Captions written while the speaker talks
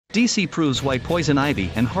DC proves why Poison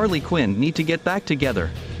Ivy and Harley Quinn need to get back together.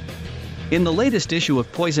 In the latest issue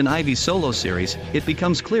of Poison Ivy's solo series, it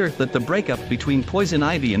becomes clear that the breakup between Poison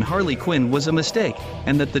Ivy and Harley Quinn was a mistake,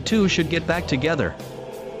 and that the two should get back together.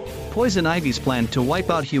 Poison Ivy's plan to wipe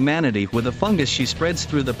out humanity with a fungus she spreads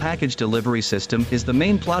through the package delivery system is the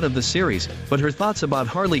main plot of the series, but her thoughts about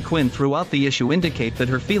Harley Quinn throughout the issue indicate that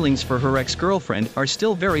her feelings for her ex-girlfriend are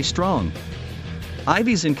still very strong.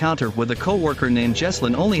 Ivy's encounter with a co-worker named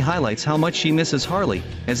Jesslyn only highlights how much she misses Harley,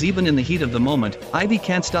 as even in the heat of the moment, Ivy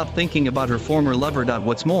can't stop thinking about her former lover.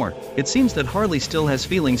 What's more, it seems that Harley still has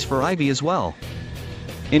feelings for Ivy as well.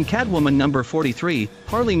 In Catwoman number 43,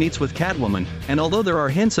 Harley meets with Catwoman, and although there are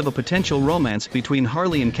hints of a potential romance between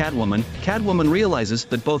Harley and Catwoman, Catwoman realizes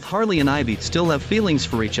that both Harley and Ivy still have feelings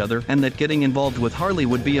for each other and that getting involved with Harley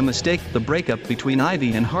would be a mistake. The breakup between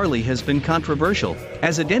Ivy and Harley has been controversial,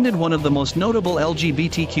 as it ended one of the most notable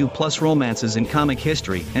LGBTQ+ romances in comic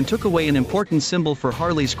history and took away an important symbol for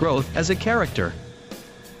Harley's growth as a character.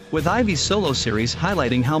 With Ivy's solo series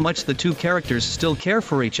highlighting how much the two characters still care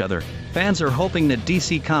for each other, fans are hoping that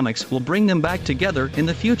DC Comics will bring them back together in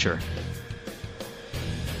the future.